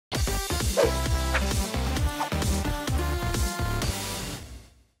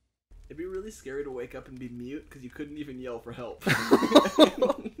really scary to wake up and be mute because you couldn't even yell for help?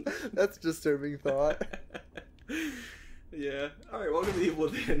 That's a disturbing thought. Yeah. Alright, welcome to the Evil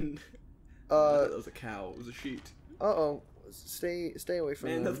Within. That was a cow. It was a sheet. Uh-oh. Stay away from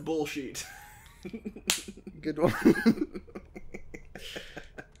Man, them. that's bullshit. Good one.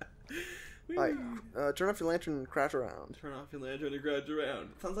 Alright, turn off your lantern and crouch around. Turn off your lantern and crouch around.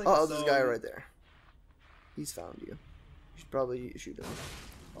 Sounds like oh, this guy right there. He's found you. You should probably shoot him.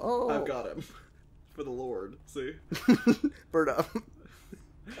 Oh! I've got him. For the Lord. See? Bird up.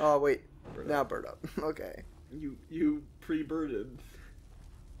 Oh, wait. Bird now up. bird up. Okay. You pre-birded.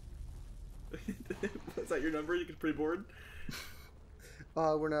 Is that your number? You can pre-board?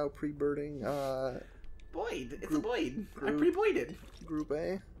 We're now pre-birding, Boyd. It's a Boyd. I pre-boyded. Group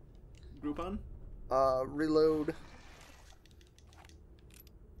A. Groupon? Reload.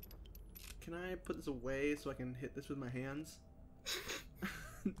 Can I put this away so I can hit this with my hands?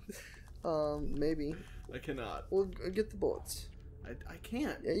 Maybe. I cannot. Well, get the bullets. I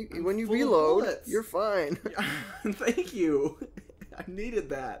can't. Yeah, when you reload, you're fine. Thank you. I needed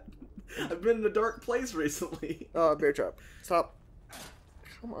that. I've been in a dark place recently. Bear trap. Stop.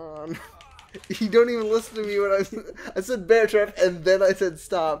 Come on. You don't even listen to me when I said bear trap, and then I said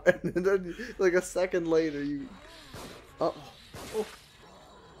stop, and then like a second later you... Oh.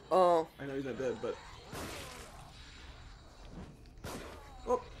 I know he's not dead, but...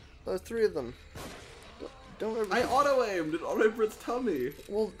 Oh, there's 3 of them. Don't ever... I auto-aimed! It auto-aimed for its tummy!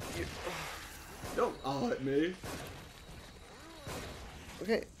 Well, you... Don't at me.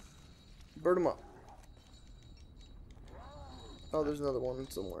 Okay. Bird him up. Oh, there's another one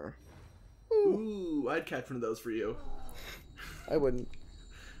somewhere. Ooh, I'd catch one of those for you. I wouldn't.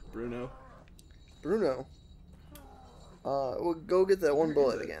 Bruno. Well, go get that one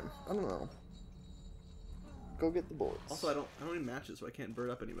bullet again. I don't know. Go get the bullets. Also, I don't need matches, so I can't bird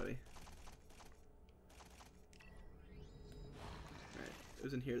up anybody. Alright, it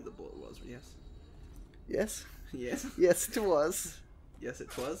was in here the bullet was, yes. Yes? Yes? Yes, it was. Yes,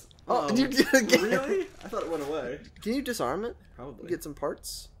 it was. Oh, you did it again. Really? I thought it went away. Can you disarm it? Probably. Get some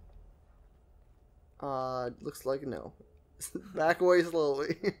parts? Looks like no. Back away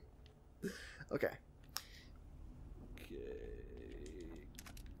slowly. Okay.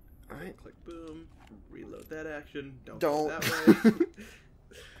 Alright. Click boom. Reload that action. Don't. Don't. Go that way.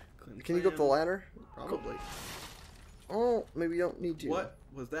 Can you go up the ladder? Probably. Oh, maybe you don't need to. What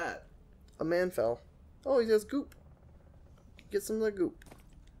was that? A man fell. Oh, he has goop. Get some of that goop.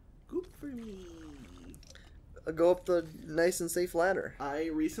 Goop for me. Go up the nice and safe ladder. I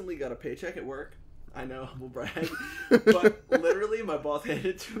recently got a paycheck at work. I know, humble brag. But literally, my boss handed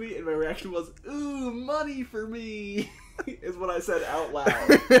it to me, and my reaction was, "Ooh, money for me," is what I said out loud.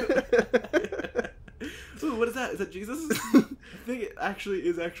 Ooh, what is that? Is that Jesus? I think it actually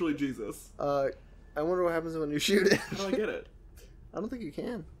is Jesus. I wonder what happens when you shoot it. How do I get it? I don't think you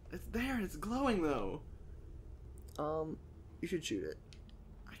can. It's there, and it's glowing, though. You should shoot it.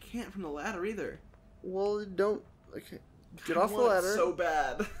 I can't from the ladder, either. Well, don't... Okay. Get off the ladder. So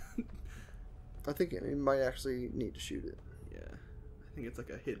bad. I think you might actually need to shoot it. Yeah. I think it's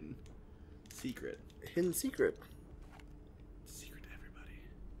like a hidden secret. Hidden secret. It's a secret to everybody.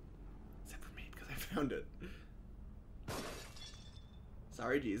 Except for me, because I found it.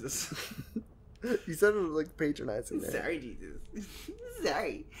 Sorry, Jesus. You said it like patronizing there. Sorry, Jesus.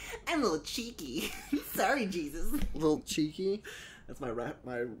 Sorry. I'm a little cheeky. Sorry, Jesus. A little cheeky? That's my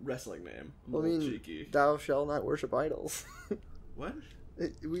wrestling name. Well, I mean, cheeky. thou shalt not worship idols. What?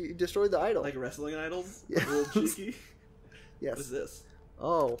 We destroyed the idol. Like wrestling idols? Yeah. A little cheeky? Yes. What is this?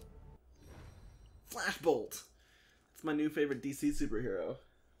 Oh. Flashbolt. It's my new favorite DC superhero.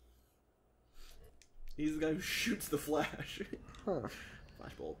 He's the guy who shoots the Flash. Huh.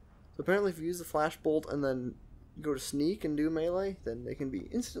 Flashbolt. So apparently if you use the flashbolt and then go to sneak and do melee, then they can be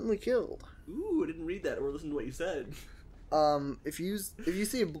instantly killed. Ooh, I didn't read that or listen to what you said. If you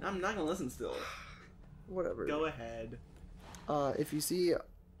see a... I'm not gonna listen still. Whatever. Go ahead. If you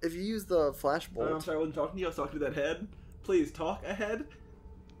use the flashbolt... I'm sorry, I wasn't talking to you. I was talking to that head. Please, talk ahead.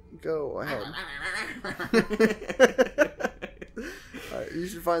 Go ahead. Alright, you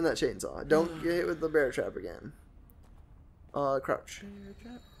should find that chainsaw. Don't get hit with the bear trap again. Crouch. Bear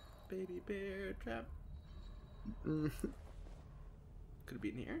trap. Baby bear trap. Mm. Could it be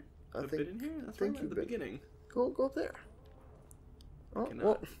in here? I Could it been in here? That's right at the beginning. Go up there. Oh, Cannot.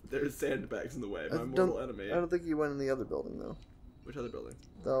 well, There's sandbags in the way. I My mortal enemy. I don't think you went in the other building, though. Which other building?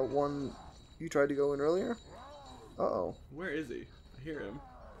 The one you tried to go in earlier? Uh-oh. Where is he? I hear him.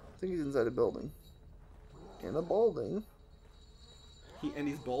 I think he's inside a building. In a balding. And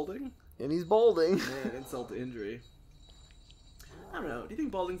he's balding? And he's balding. Man, insult to injury. I don't know. Do you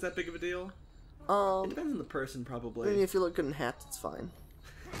think balding's that big of a deal? It depends on the person, probably. I mean, if you look good in hats, it's fine.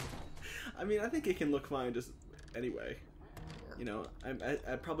 I mean, I think it can look fine just anyway. Yeah. You know,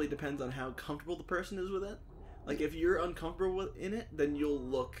 it probably depends on how comfortable the person is with it. Like, if you're uncomfortable in it, then you'll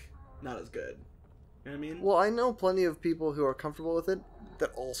look not as good. You know what I mean? Well, I know plenty of people who are comfortable with it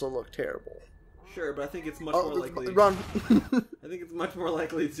that also look terrible. Sure, but I think it's much more likely... Run! I think it's much more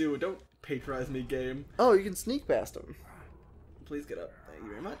likely to... Don't patronize me, game. Oh, you can sneak past them. Please get up. Thank you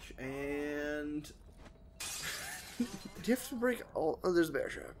very much. And... Do you have to break all... Oh, there's a bear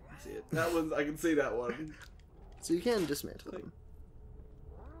trap. I see it. That one's... I can see that one. So you can dismantle them.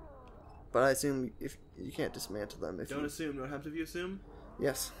 But I assume if you can't dismantle them if Don't assume. What happens if you assume?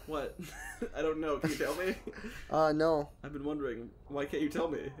 Yes. What? I don't know. Can you tell me? No. I've been wondering. Why can't you tell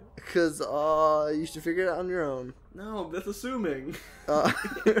me? Because, you should figure it out on your own. No, that's assuming.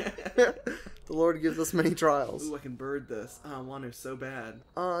 The Lord gives us many trials. Ooh, I can bird this. Oh, I want to so bad.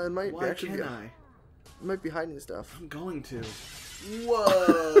 It might Why actually can't I? It might be hiding stuff. I'm going to.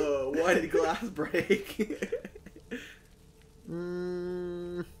 Whoa! Why did glass break?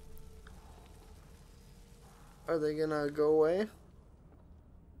 Are they gonna go away?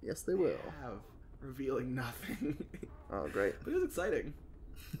 Yes, they will. Have revealing nothing. Oh, great. But it was exciting.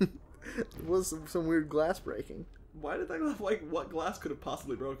 It was some weird glass breaking. Why did that, like, what glass could have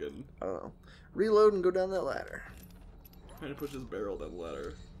possibly broken? I don't know. Reload and go down that ladder. I'm trying to push this barrel down the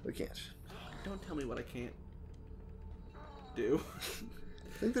ladder. We can't. Don't tell me what I can't do.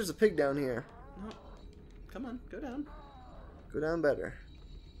 I think there's a pig down here. No. Come on, go down. Go down better.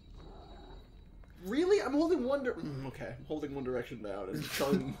 Really? I'm holding one okay, I'm holding one direction down and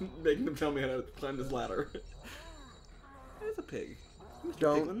making them tell me how to climb this ladder. There's a pig. Mr.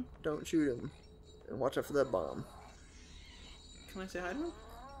 Piglin. Don't shoot him. And watch out for that bomb. Can I say hi to him?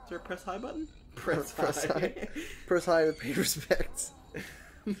 Is there a press hi button? Press hi. Press hi to pay respects.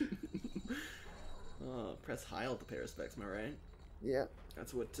 Oh, press Heil to pay respects, am I right? Yeah.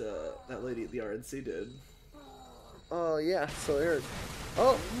 That's what that lady at the RNC did. Oh, yeah, so I heard.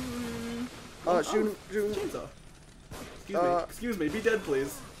 Oh! Shoot him. Chainsaw. Excuse me, be dead,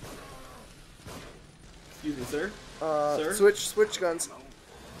 please. Excuse me, sir. Sir? Switch guns.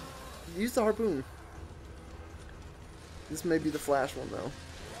 Use the harpoon. This may be the flash one, though.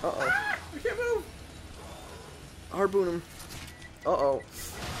 Uh-oh. Ah, I can't move! Harpoon him. Uh-oh.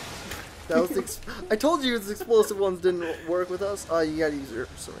 That was I told you the explosive ones didn't work with us. You gotta use your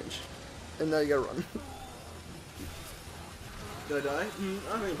syringe. And now you gotta run. Did I die? I think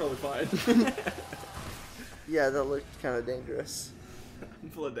I'm probably fine. Yeah, that looked kind of dangerous. I'm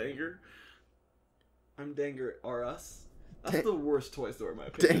full of danger. I'm Danger R Us. That's the worst Toy Store in my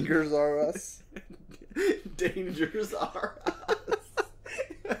opinion. Dangers are us. Dangers are us.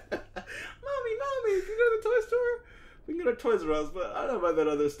 Mommy, can you go to the toy store? We can go to Toys R Us, but I don't know about that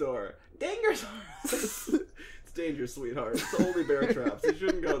other store. Dangers are us. It's dangerous, sweetheart. It's only bear traps. You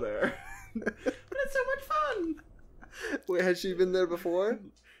shouldn't go there. But it's so much fun. Wait, has she been there before?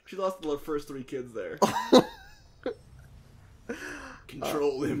 She lost the first 3 kids there.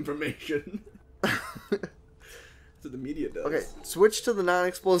 Control information. That's what the media does. Okay, switch to the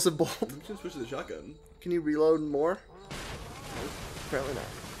non-explosive bolt. I'm just gonna switch to the shotgun. Can you reload more? Apparently not.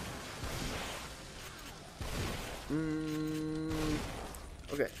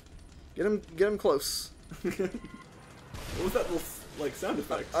 Okay. Get him close. What was that little, like, sound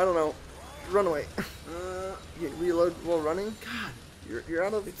effect? I don't know. Run away. Reload while running? God. You're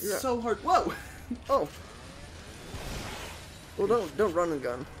out of... It's so hard. Whoa! Oh. Well, don't run and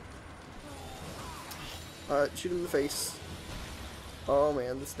gun. Shoot him in the face. Oh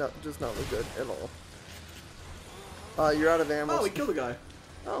man, this does not look good at all. You're out of ammo. Oh, we killed a guy.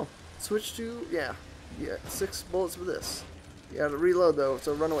 Oh, switch to... Yeah, 6 bullets for this. You gotta reload though,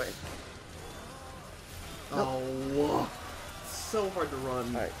 so run away. Oh, whoa. So hard to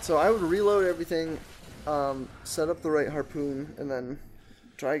run. Alright, so I would reload everything, set up the right harpoon, and then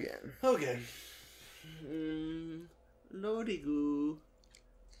try again. Okay. Lordy-goo.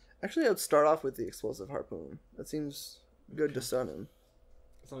 Actually, I would start off with the explosive harpoon. That seems good to stun him.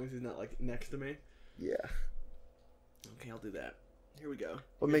 As long as he's not, like, next to me? Yeah. Okay, I'll do that. Here we go.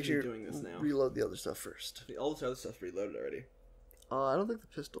 But make sure doing this now. Reload the other stuff first. All this other stuff's reloaded already. I don't think the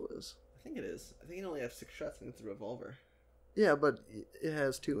pistol is. I think it is. I think it only has 6 shots. I think it's a revolver. Yeah, but it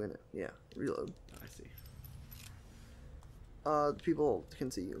has 2 in it. Yeah, reload. I see. People can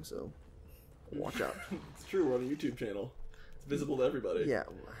see you, so watch out. It's true, we're on a YouTube channel. It's visible to everybody. Yeah.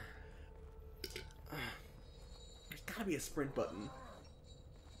 There's gotta be a sprint button.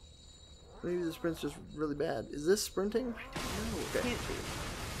 Maybe the sprint's just really bad. Is this sprinting? No, it can't be.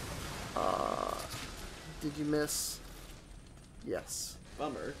 Did you miss? Yes.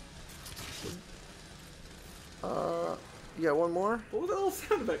 Bummer. You got one more? What was that little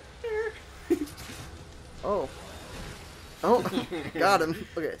sound effect? Oh. Oh, got him.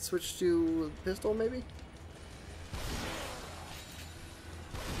 Okay, switch to pistol, maybe?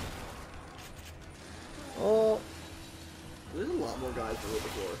 Oh. There's a lot more guys than there were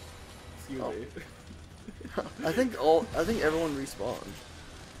before. Excuse me. I think everyone respawned.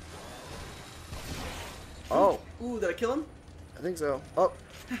 Oh. Ooh, did I kill him? I think so. Oh.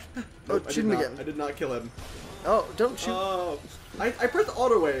 Nope, Shoot him again. I did not kill him. Oh, don't shoot. Oh. I pressed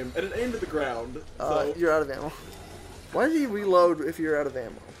auto aim and it aimed at the ground. So You're out of ammo. Why did he reload if you're out of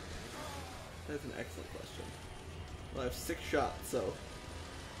ammo? that's an excellent question. Well, I have 6 shots, so.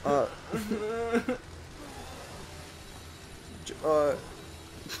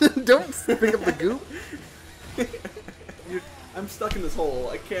 Don't pick up the goop. I'm stuck in this hole.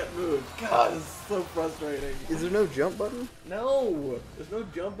 I can't move. God, this is so frustrating. Is there no jump button? No! There's no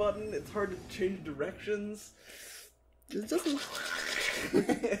jump button. It's hard to change directions. This doesn't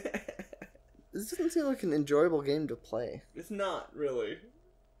seem like an enjoyable game to play. It's not, really.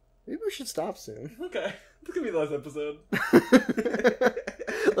 Maybe we should stop soon. Okay. This could be the last episode.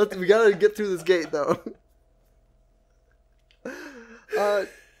 We gotta get through this gate, though. How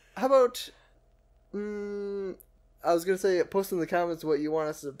about... I was gonna say, post in the comments what you want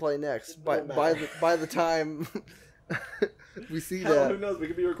us to play next. By the time we see Hell, that. who knows? We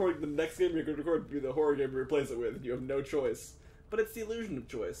could be recording the next game you're going to record, be the horror game to replace it with. You have no choice. But it's the illusion of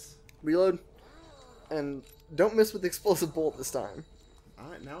choice. Reload. And don't miss with the explosive bolt this time.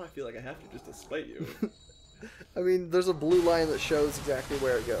 Alright, now I feel like I have to just to spite you. I mean, there's a blue line that shows exactly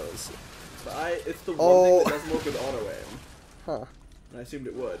where it goes. But it's the one thing that doesn't work with auto aim. Huh. And I assumed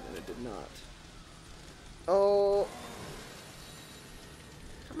it would, and it did not. Oh.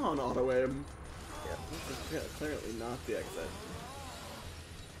 Come on, auto aim. Yeah, clearly not the exit.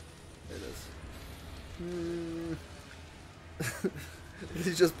 There it is.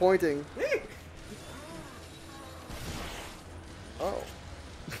 He's just pointing. Oh.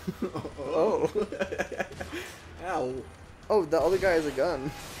 Oh. Ow. Oh, the other guy has a gun.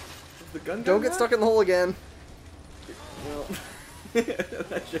 Is the gun Don't get stuck in the hole again. Well,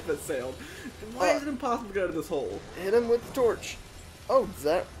 that ship has sailed. Why is it impossible to go to this hole? Hit him with the torch. Oh, is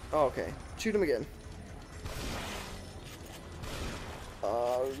that... Oh, okay. Shoot him again.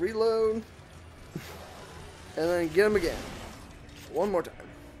 Reload. And then get him again. One more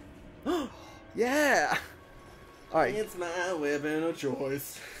time. Yeah! Alright. It's my weapon of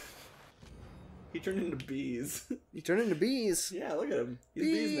choice. He turned into bees. You turn into bees. Yeah, look at him. He's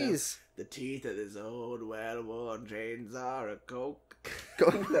bees now. The teeth of this old well-worn chains are a coke.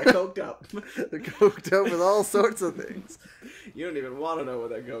 They're coked up. They're coked up with all sorts of things. You don't even want to know what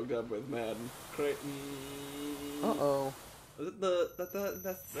they're coked up with, man. Uh-oh. Was it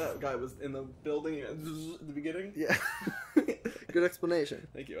that guy was in the building at the beginning? Yeah. Good explanation.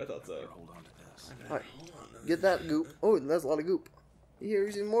 Thank you, I thought so. Hold on to this. Alright. Get that goop. Oh, that's a lot of goop.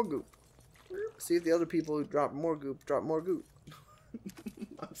 Here's even more goop. See if the other people who drop more goop drop more goop.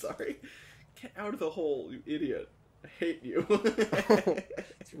 I'm sorry. Get out of the hole, you idiot. I hate you.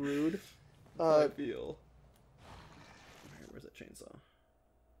 It's rude. That's how I feel. Alright, where's that chainsaw?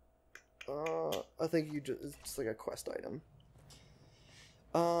 I think it's just like a quest item.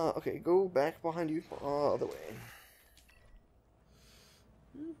 Okay, go back behind you. Other way.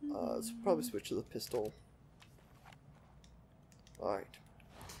 Let's probably switch to the pistol. Alright.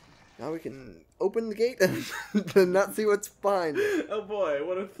 Now we can open the gate and not see what's behind it. Oh boy,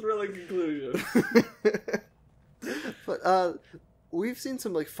 what a thrilling conclusion. But, we've seen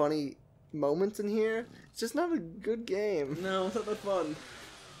some, like, funny moments in here. It's just not a good game. No, it's not that fun.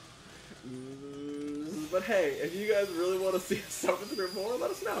 But hey, if you guys really want to see us suffer through more, let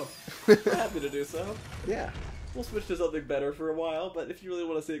us know. We're happy to do so. Yeah. We'll switch to something better for a while, but if you really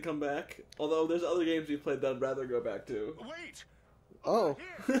want to see it come back, although there's other games we've played that I'd rather go back to. Wait! Oh.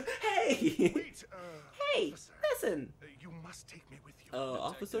 Hey! Wait, Hey, officer. listen! You must take me with you.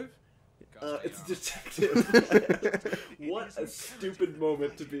 Officer? It's detective. What a stupid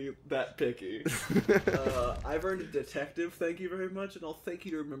moment to be that picky. I've earned a detective, thank you very much, and I'll thank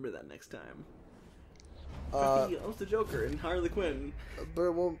you to remember that next time. I was the Joker in Harley Quinn. But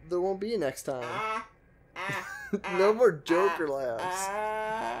there won't be a next time. No more Joker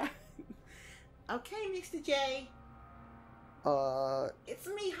laughs. Okay, Mr. J. It's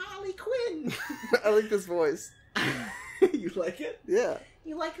me, Harley Quinn. I like this voice. You like it? Yeah.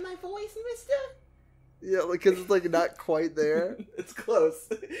 You like my voice, mister? Yeah, because it's like not quite there. It's close.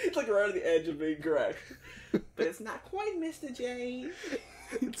 It's like right on the edge of being correct. But it's not quite Mr. J.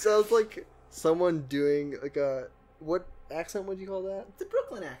 It sounds like someone doing like a What accent would you call that? It's a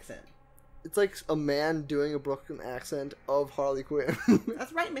Brooklyn accent. It's like a man doing a Brooklyn accent of Harley Quinn.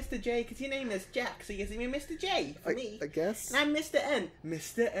 That's right, Mr. J, because your name is Jack, so you see me Mr. J for me. I guess. And I'm Mr. N.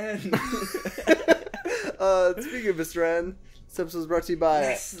 Mr. N. Speaking of Mr. N, this episode is brought to you by...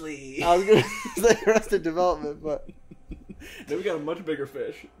 Nestle. I was going to say Arrested Development, but... Then we got a much bigger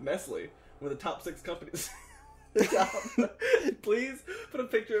fish, Nestle, one of the top 6 companies. Please put a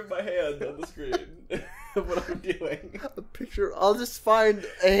picture of my hand on the screen of what I'm doing. A picture? I'll just find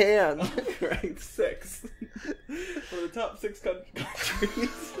a hand. Right, 6. One of the top 6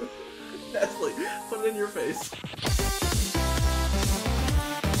 countries. Nestle, put it in your face.